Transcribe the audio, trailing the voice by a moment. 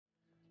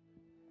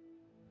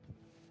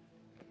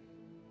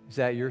Is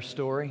that your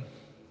story?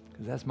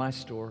 Because that's my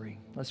story.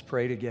 Let's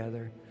pray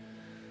together.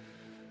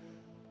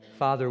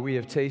 Father, we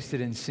have tasted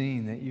and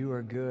seen that you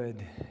are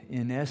good,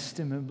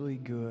 inestimably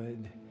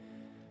good.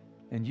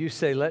 And you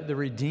say, let the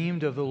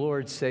redeemed of the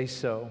Lord say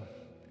so.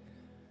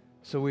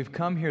 So we've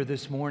come here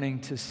this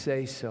morning to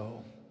say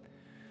so.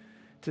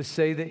 To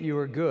say that you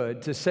are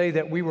good. To say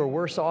that we were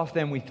worse off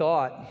than we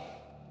thought.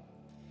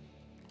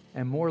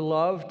 And more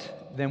loved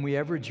than we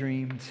ever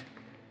dreamed.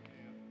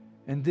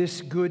 And this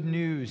good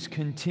news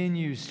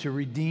continues to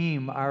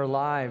redeem our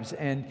lives.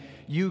 And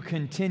you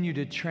continue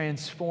to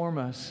transform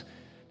us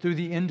through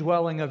the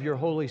indwelling of your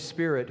Holy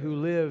Spirit, who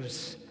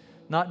lives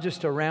not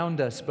just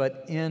around us,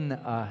 but in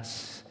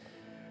us.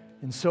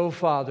 And so,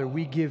 Father,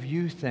 we give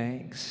you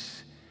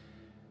thanks.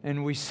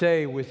 And we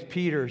say with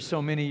Peter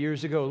so many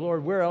years ago,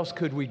 Lord, where else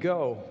could we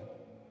go?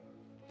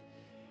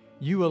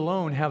 You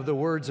alone have the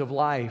words of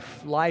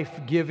life,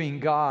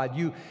 life-giving God.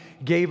 You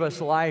gave us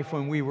life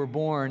when we were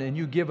born, and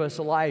you give us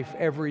life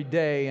every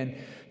day. And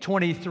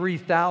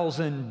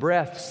 23,000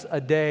 breaths a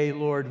day,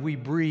 Lord, we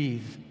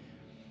breathe.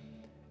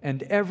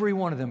 And every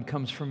one of them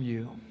comes from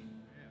you.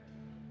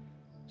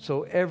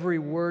 So every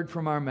word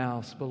from our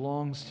mouths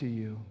belongs to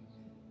you.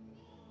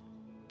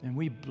 And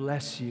we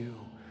bless you.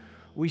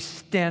 We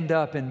stand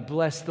up and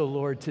bless the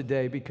Lord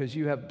today because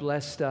you have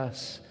blessed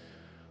us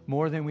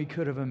more than we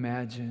could have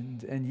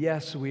imagined. And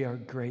yes, we are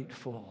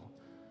grateful.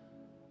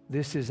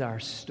 This is our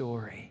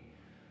story.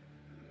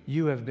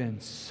 You have been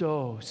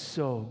so,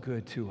 so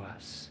good to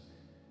us.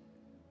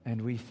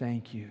 And we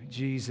thank you.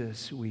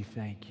 Jesus, we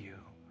thank you.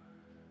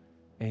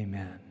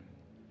 Amen.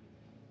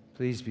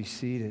 Please be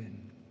seated.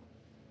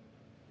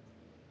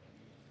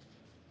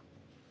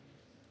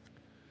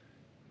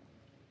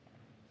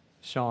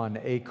 Sean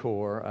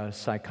Achor, a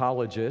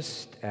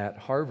psychologist at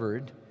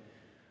Harvard,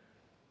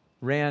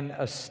 ran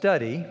a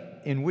study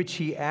in which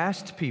he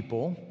asked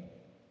people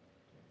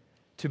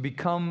to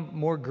become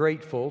more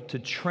grateful, to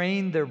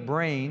train their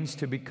brains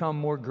to become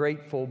more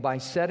grateful by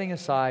setting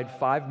aside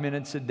 5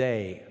 minutes a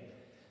day,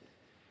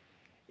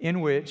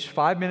 in which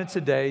 5 minutes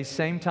a day,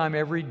 same time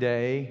every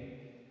day,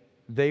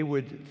 they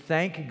would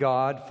thank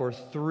God for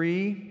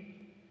 3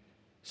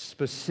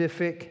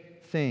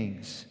 specific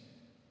things.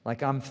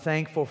 Like, I'm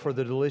thankful for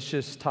the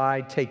delicious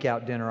Thai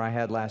takeout dinner I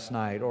had last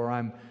night, or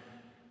I'm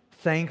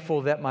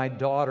thankful that my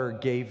daughter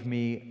gave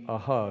me a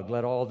hug.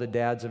 Let all the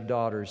dads of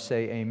daughters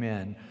say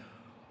amen.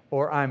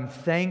 Or I'm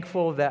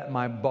thankful that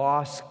my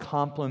boss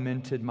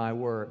complimented my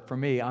work. For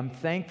me, I'm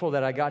thankful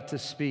that I got to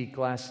speak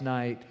last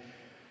night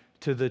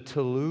to the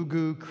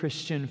Telugu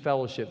Christian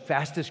Fellowship,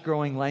 fastest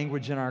growing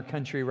language in our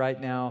country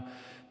right now.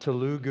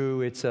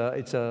 Telugu, it's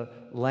a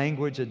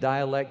language, a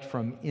dialect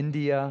from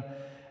India.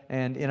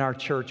 And in our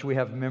church, we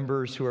have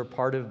members who are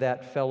part of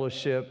that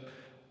fellowship.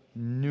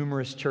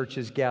 Numerous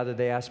churches gather.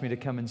 They asked me to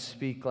come and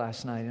speak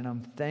last night, and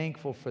I'm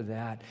thankful for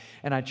that.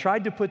 And I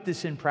tried to put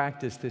this in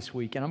practice this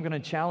week, and I'm going to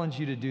challenge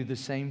you to do the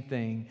same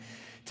thing,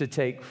 to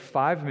take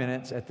 5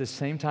 minutes at the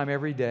same time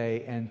every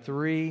day and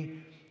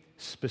 3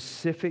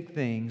 specific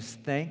things.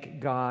 Thank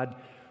God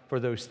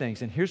for those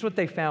things. And here's what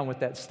they found with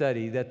that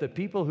study, that the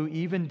people who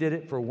even did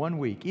it for 1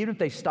 week, even if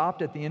they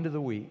stopped at the end of the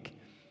week,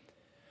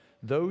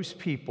 those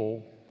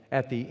people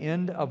at the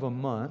end of a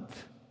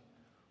month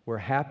were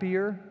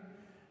happier,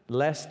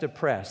 less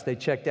depressed. They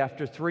checked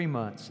after 3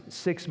 months,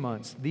 6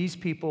 months. These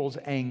people's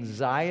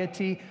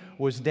anxiety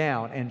was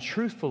down. And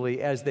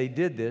truthfully, as they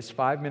did this,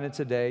 5 minutes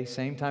a day,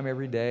 same time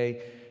every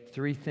day,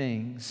 3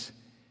 things,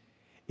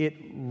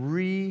 it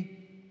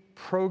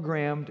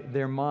reprogrammed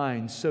their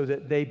minds so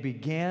that they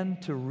began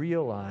to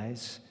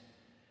realize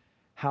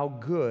how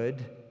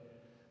good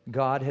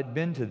God had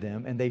been to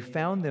them, and they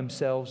found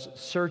themselves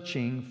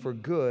searching for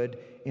good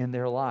in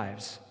their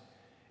lives.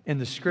 In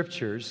the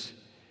Scriptures,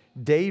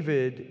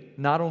 David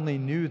not only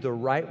knew the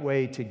right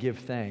way to give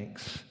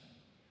thanks,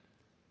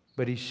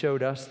 but he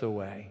showed us the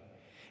way.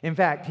 In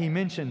fact, he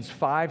mentions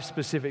 5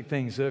 specific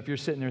things. So if you're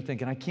sitting there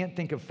thinking, I can't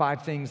think of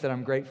 5 things that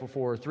I'm grateful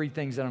for, or 3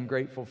 things that I'm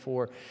grateful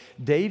for,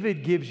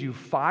 David gives you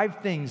 5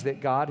 things that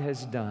God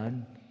has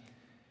done,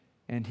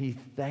 and he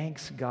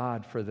thanks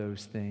God for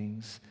those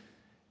things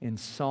in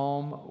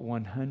Psalm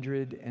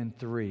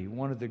 103,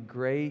 one of the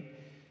great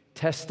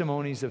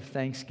testimonies of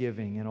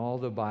thanksgiving in all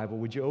the Bible.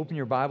 Would you open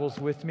your Bibles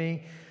with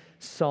me?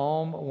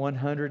 Psalm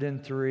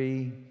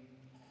 103.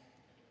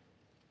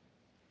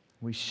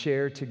 We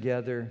share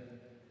together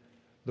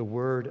the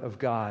Word of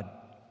God.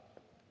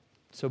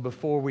 So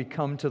before we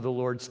come to the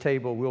Lord's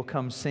table, we'll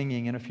come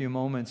singing in a few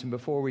moments. And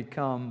before we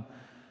come,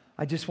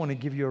 I just want to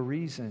give you a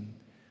reason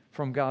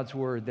from God's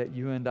Word that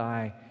you and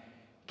I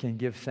can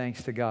give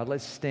thanks to God.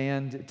 Let's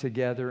stand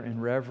together in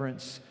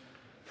reverence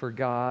for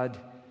God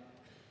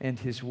and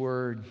His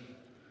Word,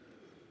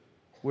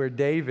 where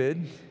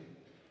David,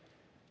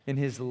 in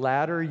his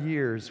latter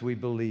years, we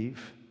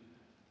believe,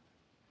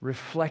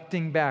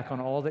 reflecting back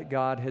on all that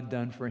God had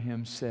done for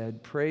him,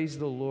 said, "Praise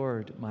the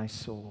Lord, my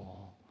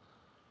soul.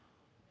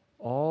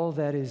 All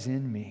that is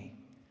in me,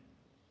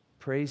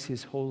 praise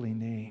His holy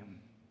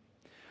name.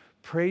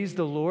 Praise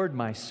the Lord,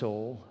 my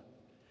soul,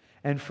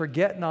 and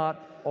forget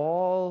not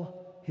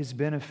all His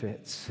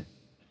benefits,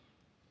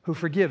 who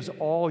forgives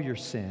all your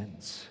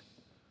sins,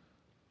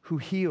 who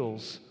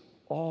heals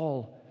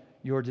all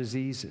your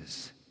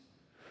diseases,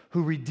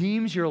 who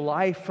redeems your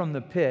life from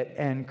the pit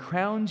and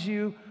crowns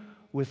you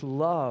with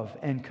love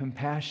and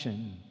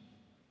compassion,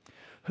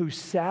 who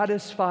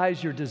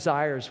satisfies your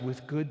desires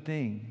with good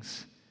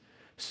things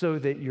so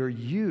that your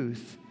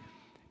youth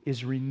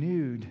is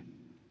renewed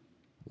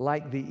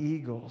like the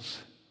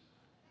eagles.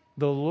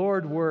 The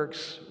Lord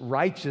works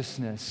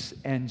righteousness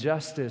and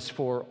justice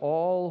for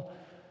all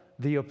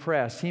the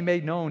oppressed. He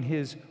made known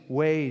His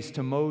ways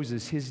to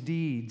Moses, His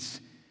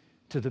deeds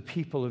to the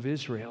people of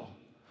Israel.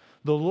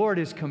 The Lord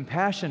is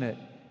compassionate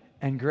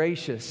and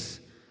gracious,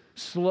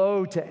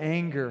 slow to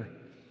anger,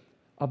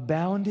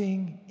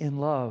 abounding in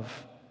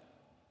love.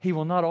 He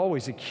will not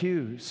always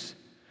accuse,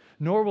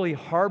 nor will He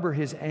harbor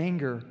His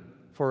anger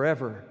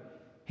forever.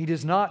 He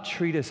does not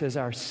treat us as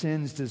our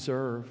sins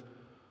deserve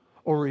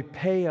or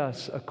repay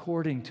us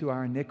according to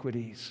our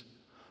iniquities.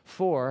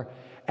 For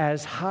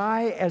as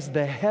high as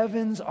the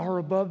heavens are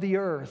above the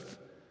earth,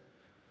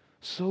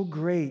 so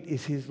great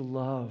is His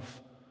love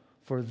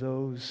for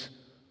those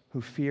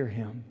who fear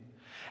Him.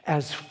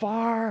 As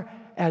far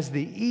as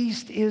the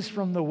east is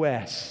from the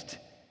west,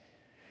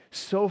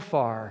 so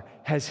far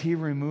has He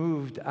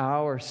removed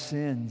our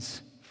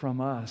sins from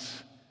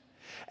us.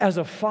 As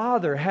a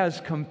father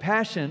has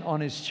compassion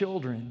on his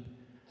children,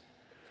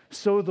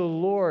 so the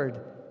Lord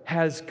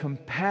has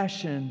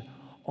compassion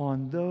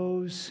on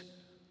those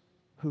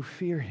who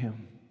fear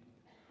Him.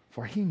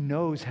 For He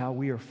knows how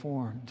we are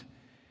formed.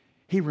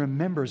 He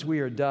remembers we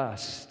are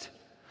dust.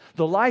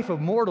 The life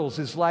of mortals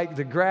is like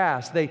the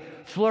grass. They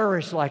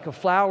flourish like a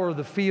flower of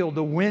the field.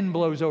 The wind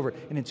blows over it,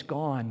 and it's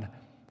gone.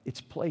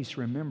 Its place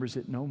remembers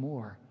it no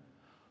more.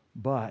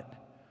 But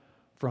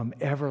from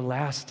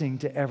everlasting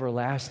to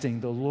everlasting,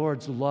 the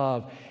Lord's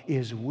love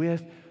is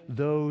with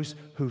those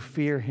who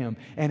fear Him,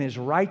 and His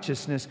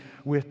righteousness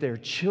with their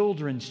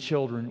children's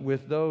children,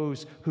 with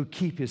those who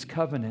keep His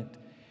covenant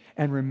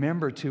and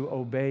remember to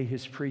obey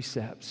His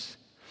precepts.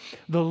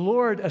 The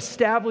Lord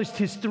established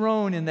His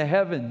throne in the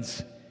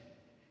heavens.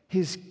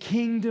 His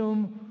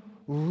kingdom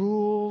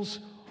rules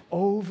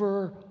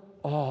over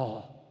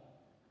all.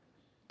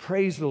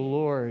 Praise the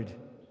Lord,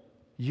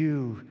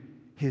 you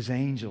His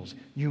angels,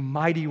 you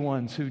mighty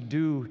ones who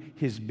do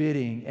His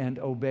bidding and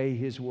obey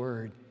His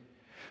word.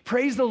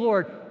 Praise the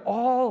Lord,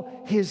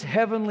 all His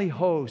heavenly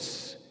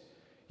hosts,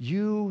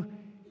 you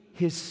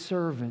His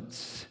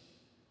servants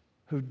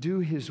who do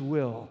His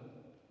will.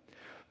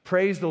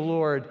 Praise the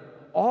Lord,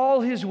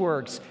 all His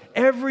works,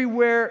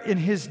 everywhere in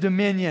His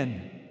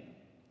dominion.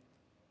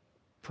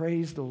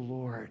 Praise the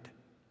Lord,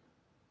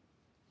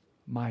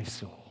 my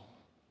soul.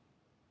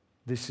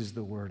 This is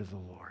the word of the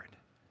Lord.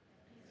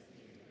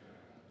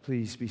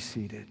 Please be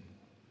seated.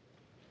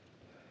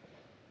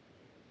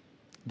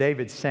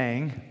 David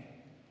sang,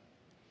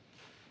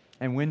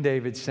 and when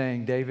David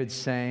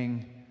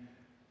sang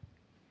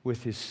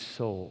with his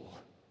soul.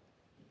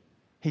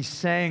 He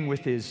sang with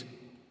his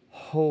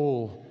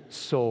whole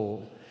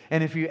soul.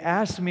 And if you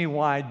ask me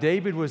why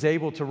David was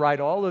able to write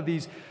all of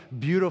these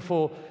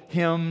beautiful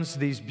hymns,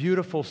 these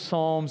beautiful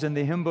psalms in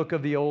the hymn book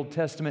of the Old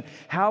Testament,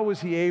 how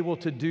was he able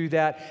to do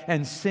that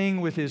and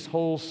sing with his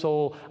whole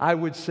soul? I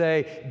would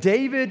say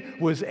David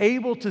was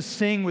able to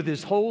sing with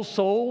his whole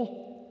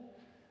soul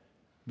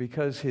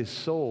because his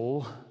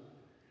soul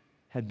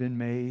had been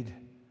made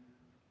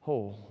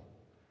whole.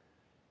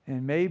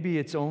 And maybe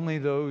it's only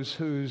those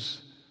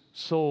whose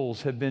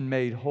souls have been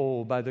made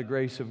whole by the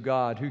grace of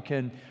God who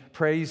can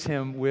praise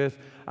Him with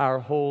our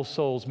whole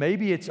souls.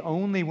 Maybe it's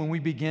only when we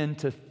begin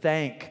to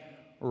thank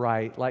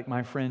right, like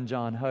my friend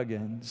John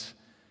Huggins,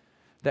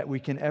 that we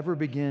can ever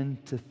begin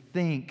to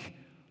think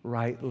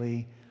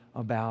rightly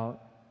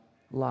about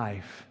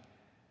life.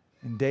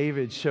 And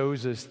David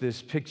shows us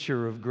this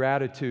picture of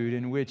gratitude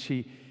in which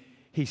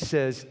he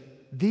says,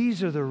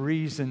 these are the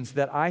reasons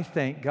that I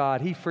thank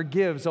God. He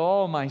forgives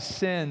all my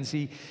sins.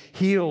 He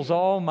heals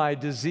all my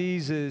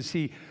diseases.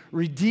 He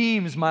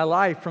redeems my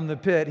life from the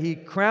pit. He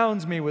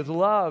crowns me with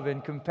love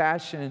and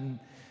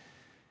compassion.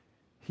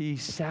 He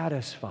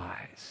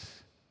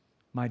satisfies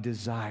my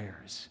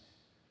desires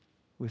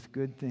with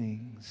good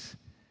things.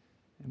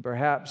 And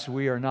perhaps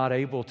we are not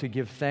able to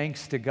give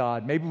thanks to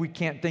God. Maybe we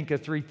can't think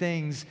of three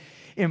things,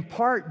 in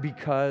part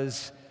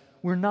because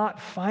we're not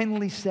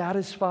finally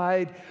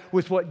satisfied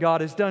with what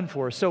God has done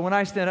for us. So when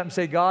I stand up and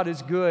say God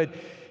is good,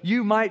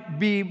 you might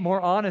be more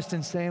honest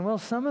in saying, well,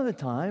 some of the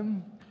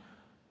time,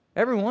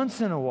 every once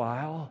in a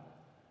while,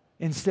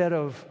 instead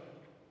of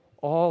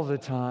all the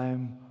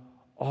time,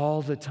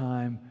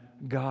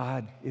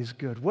 God is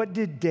good. What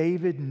did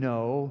David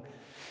know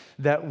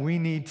that we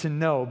need to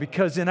know?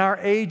 Because in our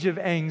age of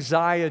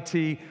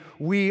anxiety,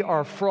 we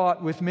are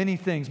fraught with many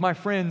things. My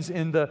friends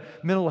in the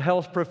mental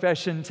health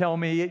profession tell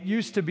me it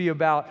used to be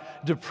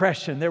about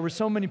depression. There were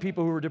so many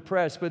people who were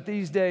depressed, but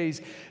these days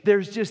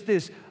there's just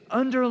this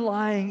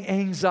underlying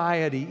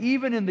anxiety.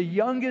 Even in the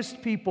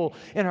youngest people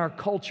in our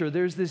culture,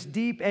 there's this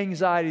deep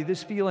anxiety,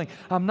 this feeling,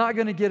 I'm not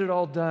going to get it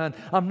all done.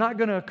 I'm not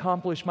going to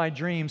accomplish my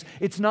dreams.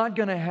 It's not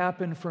going to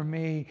happen for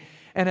me.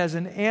 And as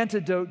an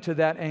antidote to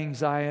that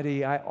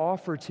anxiety, I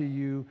offer to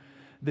you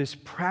this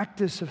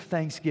practice of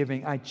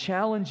thanksgiving. I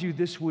challenge you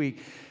this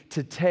week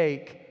to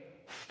take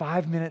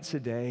 5 minutes a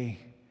day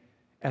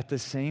at the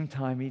same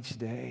time each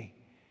day.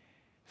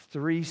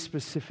 3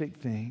 specific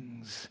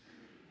things.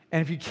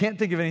 And if you can't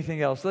think of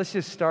anything else, let's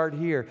just start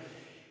here.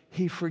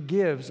 He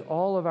forgives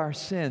all of our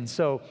sins.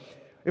 So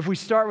if we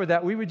start with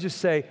that, we would just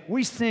say,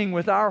 we sing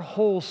with our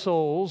whole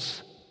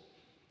souls.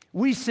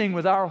 We sing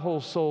with our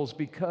whole souls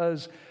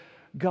because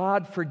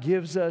God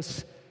forgives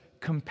us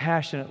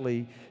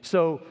compassionately.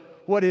 So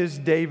what is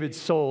David's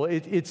soul?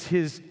 It's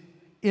his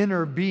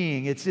inner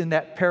being. It's in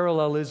that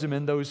parallelism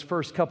in those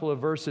first couple of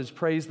verses.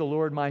 Praise the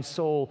Lord, my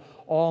soul,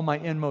 all my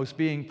inmost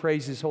being,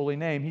 praise His holy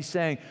name. He's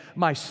saying,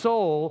 my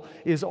soul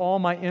is all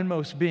my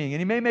inmost being.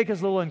 And he may make us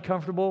a little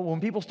uncomfortable.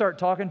 When people start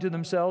talking to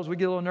themselves, we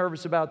get a little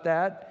nervous about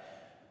that.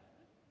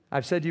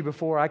 I've said to you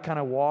before, I kind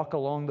of walk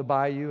along the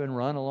bayou and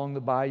run along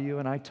the bayou,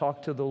 and I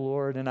talk to the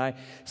Lord, and I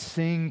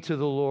sing to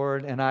the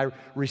Lord, and I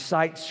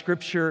recite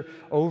Scripture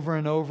over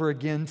and over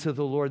again to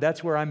the Lord.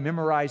 That's where I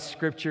memorize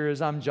Scripture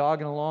as I'm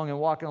jogging along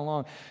and walking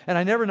along. And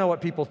I never know what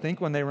people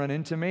think when they run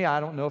into me. I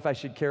don't know if I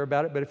should care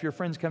about it, but if your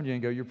friends come to you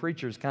and go, your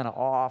preacher's kind of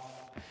off,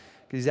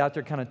 because he's out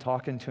there kind of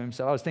talking to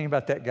himself. I was thinking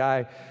about that guy,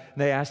 and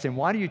they asked him,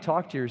 why do you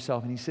talk to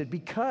yourself? And he said,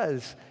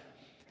 because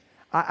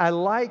I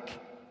like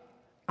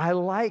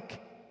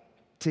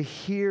to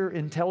hear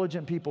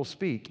intelligent people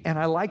speak, and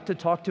I like to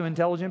talk to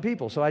intelligent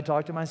people, so I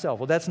talk to myself.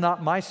 Well, that's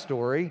not my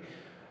story,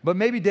 but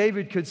maybe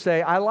David could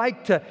say, I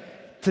like to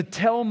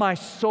tell my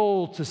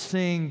soul to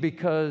sing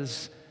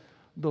because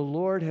the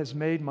Lord has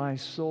made my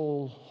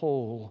soul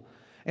whole.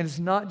 And it's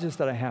not just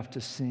that I have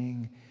to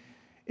sing,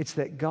 it's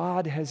that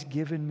God has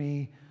given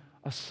me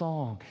a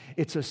song.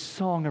 It's a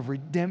song of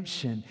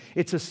redemption.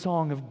 It's a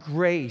song of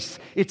grace.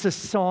 It's a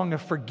song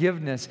of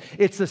forgiveness.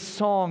 It's a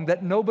song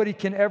that nobody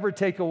can ever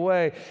take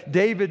away.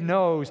 David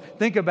knows,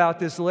 think about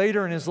this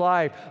later in his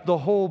life, the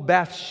whole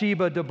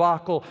Bathsheba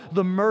debacle,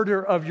 the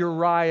murder of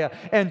Uriah,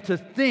 and to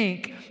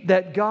think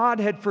that God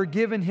had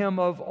forgiven him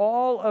of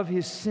all of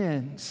his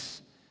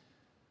sins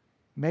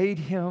made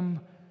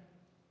him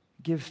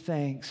give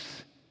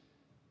thanks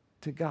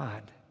to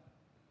God.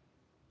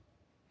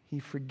 He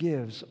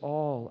forgives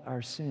all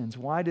our sins.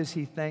 Why does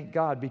he thank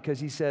God? Because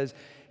he says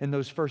in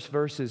those first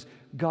verses,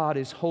 God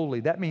is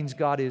holy. That means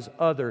God is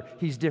other.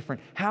 He's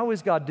different. How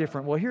is God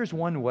different? Well, here's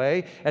one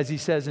way, as he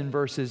says in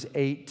verses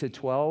 8 to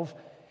 12.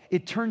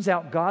 It turns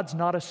out God's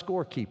not a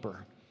scorekeeper.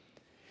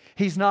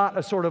 He's not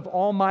a sort of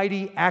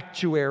almighty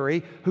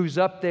actuary who's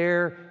up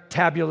there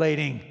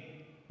tabulating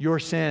your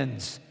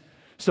sins,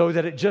 so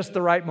that at just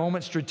the right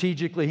moment,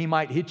 strategically, He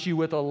might hit you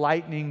with a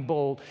lightning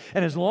bolt.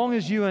 And as long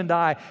as you and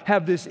I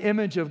have this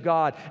image of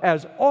God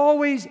as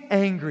always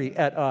angry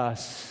at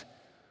us,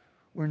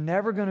 we're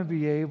never going to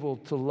be able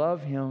to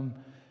love Him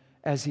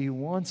as He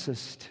wants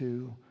us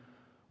to,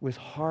 with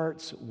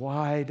hearts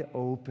wide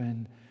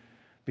open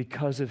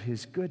because of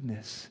His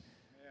goodness.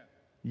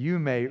 You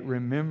may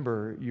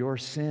remember your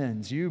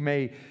sins. You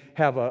may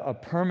have a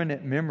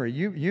permanent memory.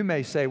 You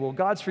may say, well,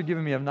 God's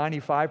forgiven me of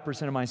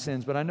 95% of my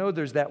sins, but I know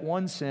there's that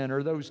one sin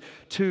or those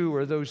 2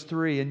 or those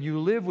 3, and you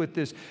live with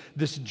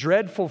this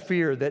dreadful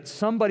fear that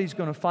somebody's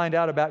going to find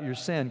out about your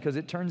sin, because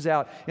it turns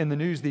out in the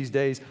news these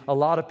days, a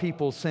lot of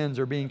people's sins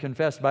are being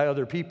confessed by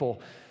other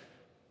people.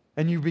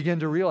 And you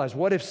begin to realize,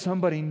 what if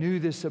somebody knew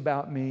this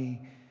about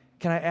me?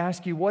 Can I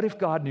ask you, what if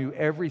God knew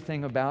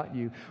everything about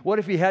you? What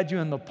if He had you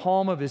in the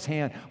palm of His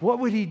hand? What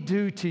would He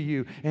do to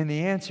you? And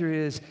the answer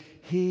is,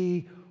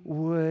 He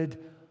would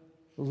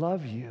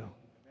love you.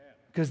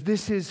 Because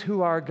this is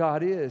who our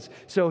God is.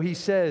 So He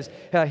says,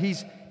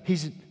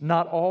 He's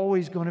not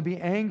always going to be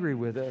angry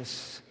with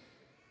us.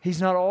 He's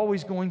not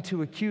always going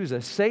to accuse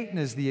us. Satan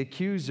is the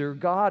accuser.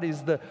 God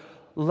is the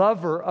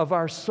lover of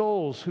our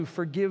souls who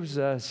forgives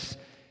us.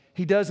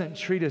 He doesn't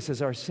treat us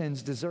as our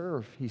sins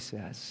deserve, He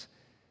says.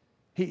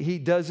 He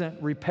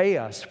doesn't repay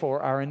us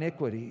for our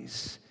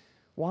iniquities.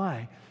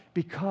 Why?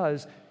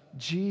 Because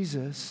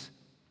Jesus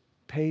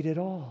paid it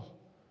all.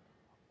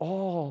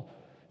 All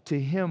to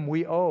Him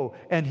we owe.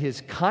 And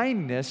His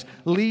kindness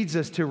leads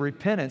us to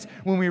repentance.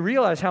 When we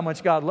realize how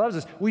much God loves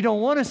us, we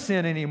don't want to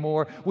sin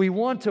anymore. We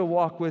want to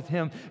walk with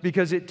Him,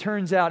 because it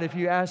turns out, if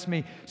you ask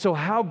me, so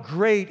how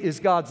great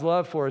is God's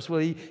love for us? Well,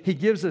 He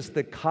gives us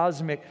the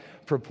cosmic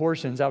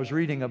proportions. I was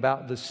reading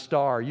about the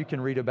star. You can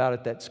read about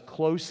it that's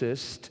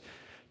closest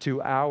to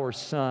our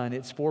sun.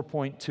 It's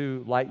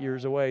 4.2 light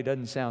years away.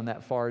 Doesn't sound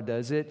that far,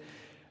 does it?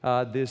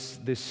 This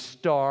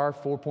star,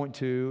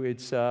 4.2,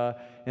 it's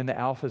in the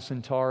Alpha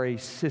Centauri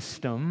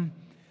system.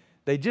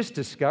 They just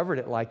discovered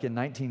it like in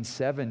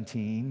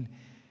 1917.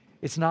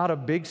 It's not a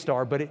big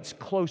star, but it's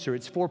closer.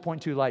 It's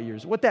 4.2 light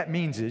years. What that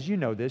means is, you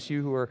know this,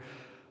 you who are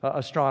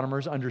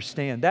astronomers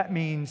understand. That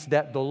means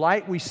that the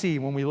light we see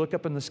when we look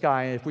up in the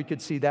sky, and if we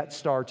could see that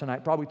star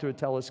tonight, probably through a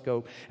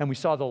telescope, and we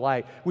saw the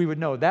light, we would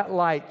know that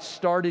light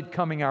started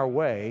coming our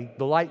way.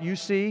 The light you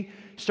see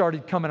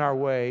started coming our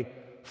way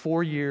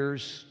 4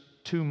 years,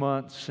 2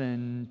 months,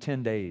 and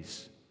 10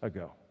 days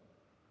ago.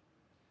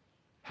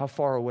 How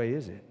far away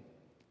is it?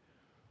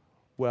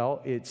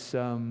 Well, it's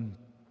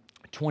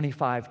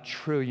 25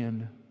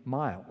 trillion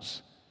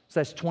miles. So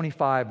that's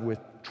 25 with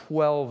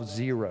 12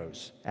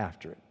 zeros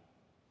after it.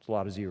 It's a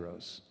lot of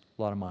zeros,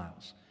 a lot of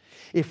miles.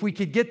 If we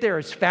could get there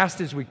as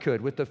fast as we could,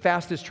 with the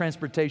fastest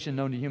transportation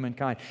known to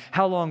humankind,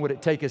 how long would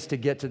it take us to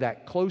get to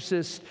that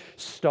closest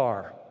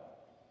star?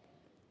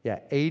 Yeah,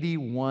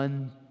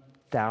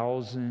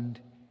 81,000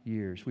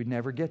 years. We'd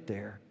never get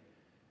there.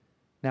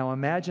 Now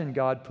imagine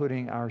God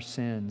putting our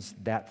sins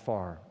that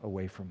far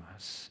away from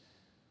us.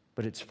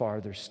 But it's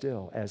farther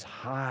still, as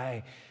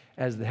high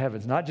as the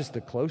heavens, not just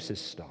the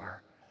closest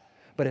star,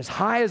 but as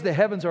high as the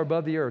heavens are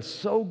above the earth.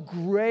 So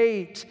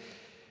great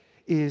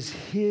is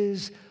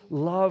His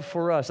love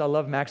for us. I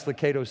love Max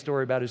Lucado's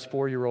story about his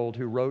 4-year-old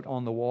who wrote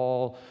on the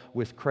wall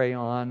with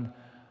crayon,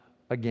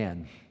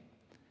 "Again."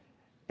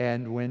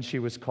 And when she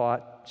was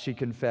caught, she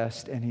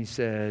confessed, and he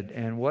said,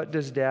 "And what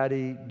does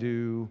Daddy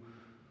do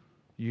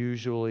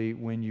usually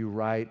when you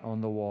write on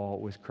the wall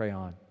with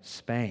crayon?"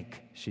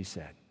 "Spank," she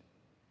said.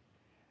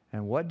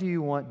 "And what do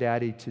you want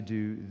Daddy to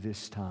do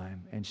this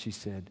time?" And she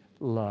said,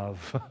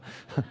 "Love."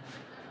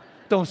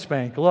 Don't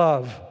spank,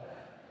 love.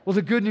 Well,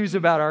 the good news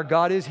about our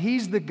God is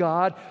He's the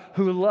God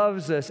who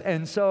loves us.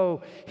 And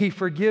so He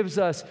forgives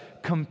us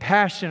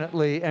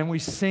compassionately, and we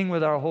sing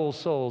with our whole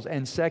souls.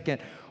 And second,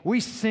 we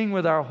sing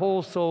with our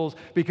whole souls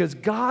because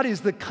God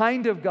is the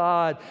kind of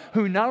God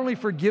who not only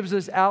forgives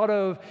us out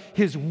of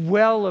His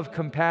well of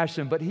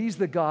compassion, but He's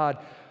the God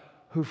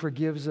who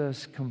forgives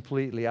us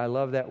completely. I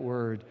love that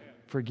word,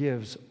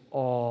 forgives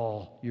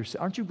all your sins.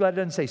 Aren't you glad it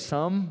doesn't say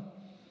some?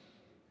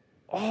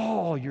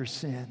 All your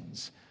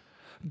sins.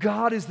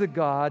 God is the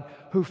God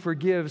who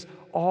forgives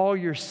all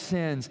your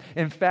sins.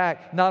 In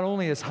fact, not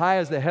only as high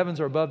as the heavens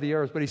are above the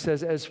earth, but He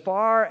says, as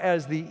far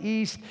as the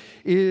east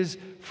is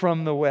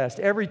from the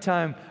west. Every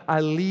time I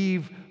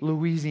leave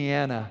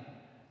Louisiana,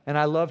 and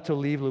I love to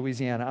leave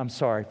Louisiana. I'm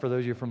sorry for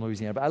those of you from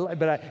Louisiana.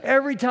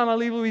 Every time I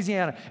leave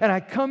Louisiana, and I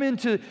come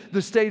into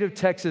the state of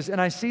Texas,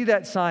 and I see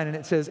that sign, and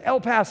it says,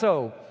 El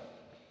Paso,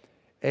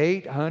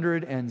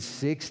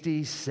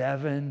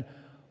 867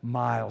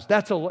 miles.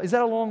 Is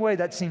that a long way?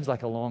 That seems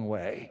like a long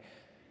way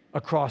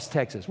across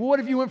Texas. Well,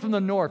 what if you went from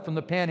the north, from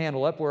the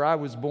Panhandle, up where I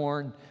was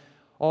born,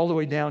 all the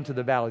way down to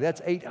the valley?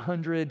 That's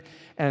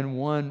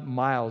 801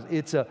 miles.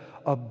 It's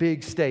a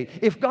big state.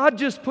 If God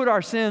just put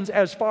our sins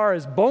as far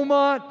as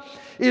Beaumont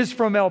is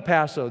from El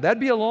Paso, that'd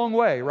be a long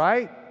way,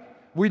 right?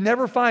 We'd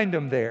never find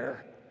them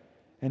there.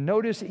 And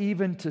notice,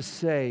 even to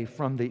say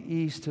from the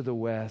east to the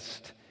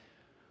west,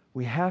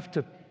 we have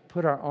to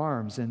put our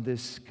arms in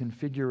this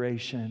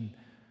configuration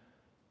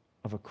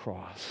of a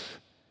cross.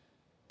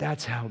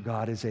 That's how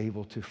God is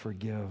able to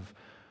forgive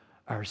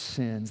our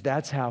sins.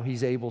 That's how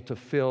He's able to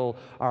fill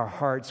our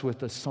hearts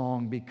with a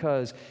song,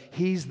 because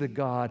He's the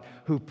God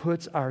who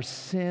puts our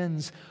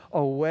sins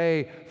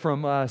away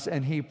from us,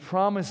 and He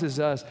promises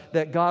us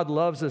that God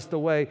loves us the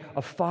way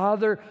a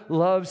father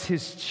loves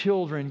his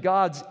children.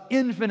 God's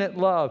infinite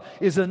love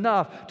is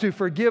enough to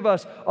forgive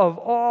us of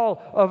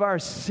all of our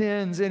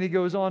sins. And He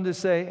goes on to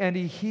say, and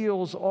He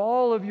heals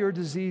all of your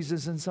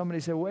diseases. And somebody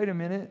said, wait a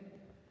minute,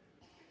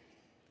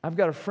 I've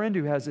got a friend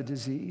who has a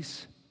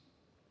disease.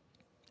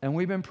 And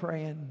we've been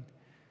praying,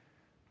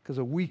 because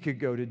a week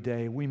ago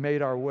today, we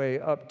made our way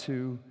up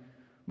to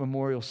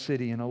Memorial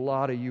City, and a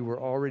lot of you were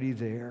already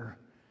there,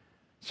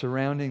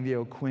 surrounding the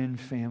O'Quinn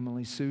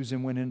family.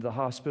 Susan went into the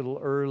hospital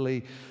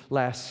early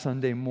last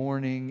Sunday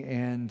morning,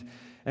 and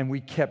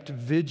we kept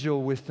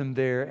vigil with them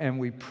there, and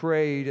we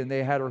prayed, and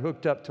they had her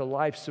hooked up to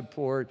life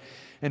support.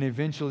 And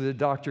eventually the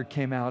doctor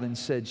came out and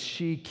said,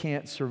 she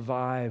can't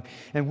survive.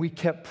 And we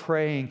kept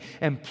praying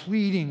and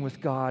pleading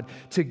with God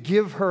to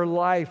give her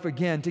life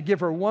again, to give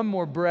her one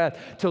more breath,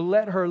 to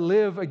let her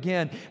live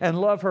again and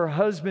love her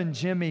husband,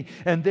 Jimmy,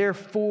 and their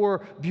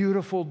 4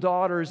 beautiful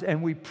daughters.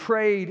 And we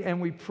prayed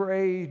and we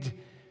prayed.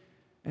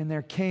 And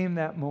there came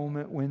that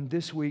moment when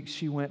this week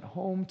she went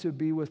home to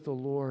be with the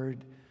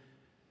Lord.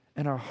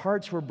 And our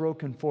hearts were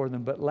broken for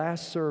them. But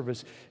last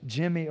service,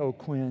 Jimmy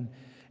O'Quinn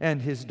and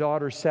his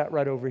daughter sat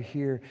right over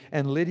here,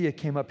 and Lydia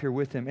came up here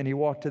with him, and he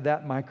walked to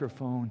that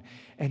microphone,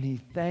 and he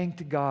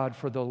thanked God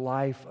for the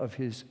life of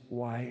his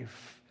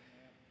wife.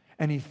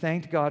 And he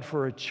thanked God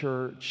for a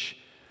church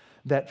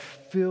that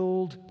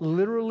filled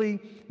literally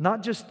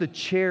not just the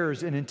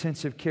chairs in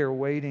intensive care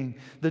waiting.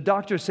 The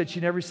doctor said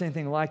she'd never seen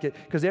anything like it,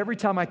 because every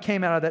time I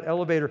came out of that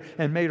elevator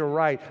and made a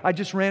right, I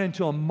just ran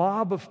into a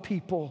mob of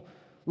people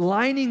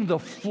lining the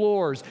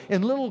floors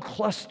in little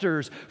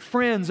clusters,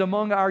 friends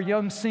among our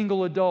young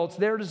single adults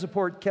there to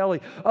support Kelly,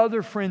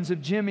 other friends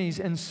of Jimmy's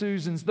and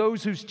Susan's,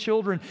 those whose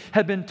children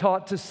had been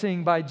taught to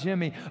sing by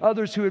Jimmy,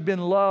 others who had been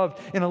loved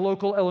in a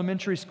local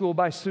elementary school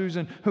by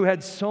Susan, who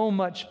had so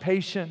much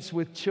patience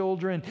with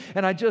children.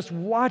 And I just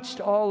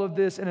watched all of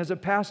this, and as a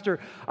pastor,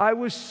 I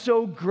was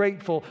so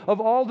grateful. Of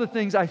all the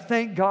things I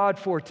thank God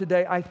for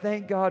today, I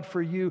thank God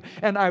for you,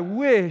 and I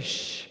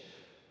wish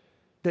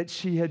that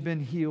she had been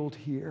healed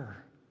here.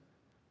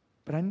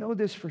 But I know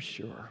this for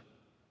sure,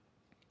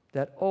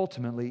 that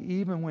ultimately,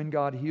 even when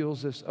God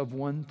heals us of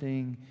one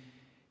thing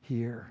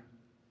here,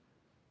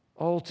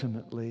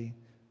 ultimately,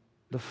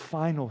 the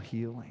final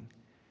healing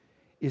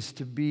is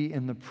to be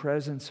in the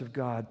presence of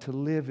God, to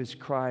live as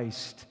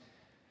Christ,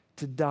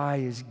 to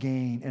die as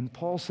gain. And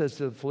Paul says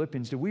to the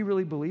Philippians, do we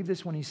really believe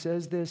this when he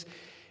says this?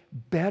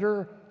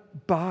 Better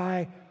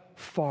by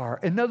far.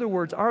 In other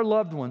words, our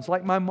loved ones,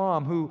 like my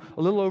mom, who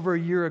a little over a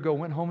year ago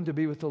went home to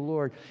be with the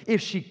Lord,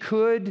 if she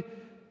could,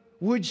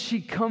 would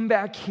she come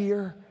back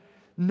here,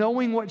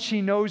 knowing what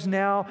she knows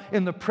now,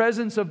 in the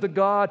presence of the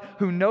God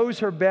who knows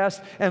her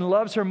best and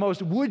loves her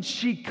most? Would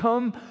she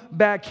come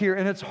back here?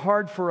 And it's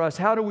hard for us.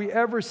 How do we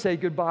ever say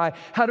goodbye?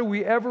 How do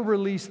we ever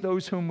release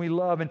those whom we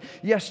love? And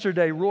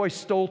yesterday, Roy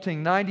Stolting,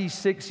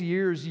 96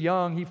 years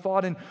young, he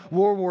fought in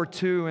World War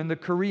II and the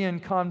Korean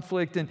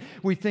conflict. And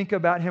we think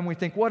about him, we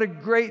think, what a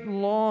great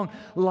long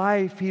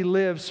life he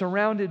lived,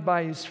 surrounded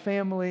by his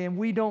family. And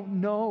we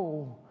don't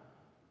know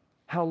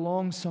how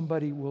long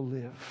somebody will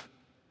live.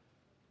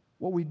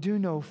 What we do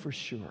know for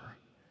sure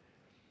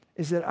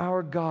is that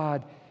our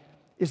God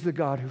is the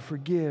God who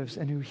forgives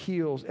and who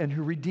heals and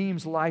who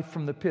redeems life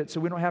from the pit, so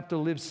we don't have to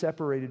live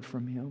separated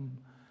from Him.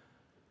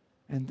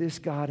 And this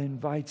God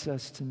invites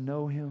us to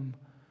know Him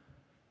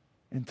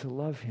and to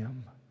love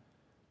Him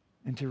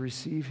and to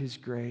receive His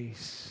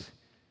grace.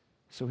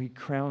 So He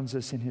crowns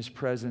us in His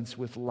presence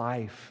with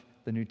life,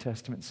 the New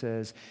Testament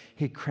says.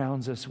 He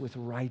crowns us with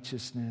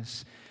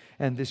righteousness.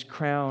 And this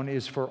crown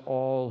is for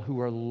all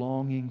who are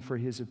longing for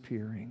His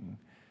appearing.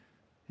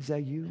 Is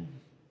that you?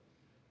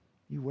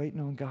 You waiting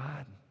on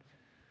God?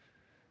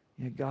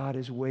 Yeah, God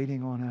is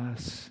waiting on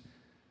us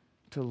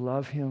to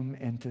love Him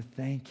and to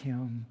thank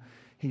Him.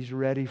 He's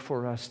ready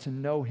for us to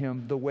know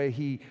Him the way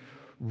He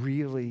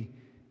really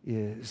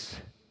is.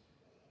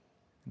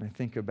 And I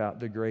think about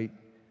the great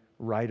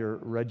writer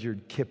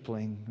Rudyard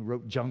Kipling, who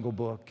wrote Jungle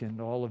Book and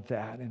all of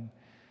that. And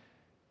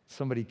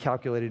somebody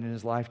calculated in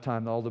his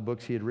lifetime all the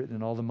books he had written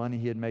and all the money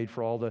he had made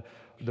for all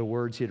the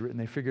words he had written.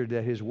 They figured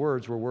that his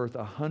words were worth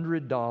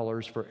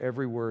 $100 for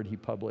every word he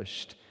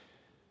published.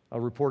 A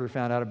reporter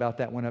found out about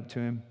that, went up to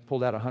him,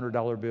 pulled out a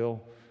 $100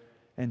 bill,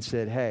 and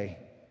said, hey,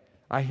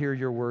 I hear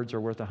your words are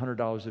worth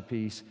 $100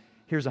 apiece.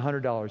 Here's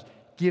 $100.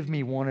 Give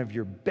me one of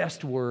your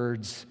best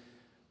words.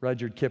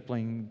 Rudyard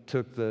Kipling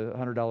took the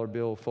 $100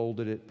 bill,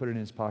 folded it, put it in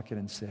his pocket,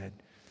 and said,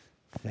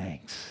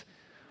 thanks.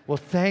 Well,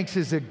 thanks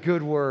is a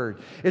good word.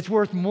 It's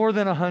worth more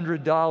than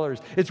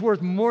 $100. It's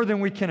worth more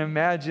than we can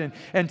imagine.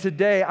 And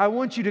today, I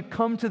want you to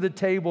come to the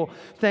table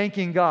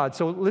thanking God.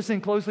 So listen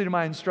closely to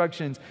my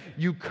instructions.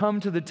 You come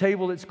to the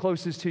table that's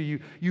closest to you.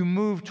 You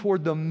move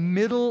toward the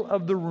middle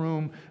of the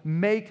room,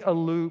 make a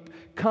loop,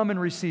 come and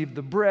receive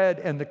the bread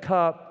and the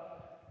cup,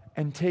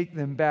 and take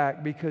them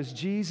back, because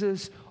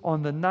Jesus,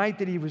 on the night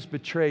that He was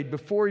betrayed,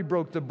 before He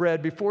broke the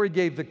bread, before He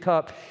gave the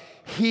cup,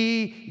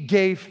 He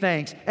gave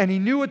thanks. And He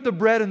knew what the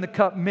bread and the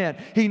cup meant.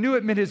 He knew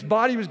it meant His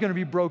body was going to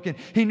be broken.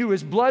 He knew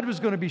His blood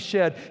was going to be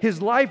shed.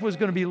 His life was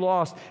going to be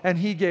lost. And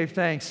He gave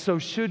thanks. So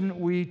shouldn't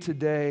we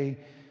today,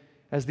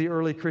 as the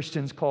early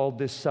Christians called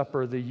this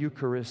supper, the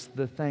Eucharist,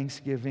 the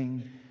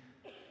Thanksgiving,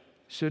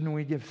 shouldn't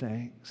we give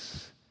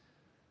thanks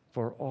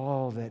for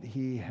all that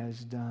He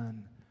has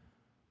done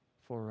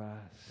for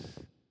us?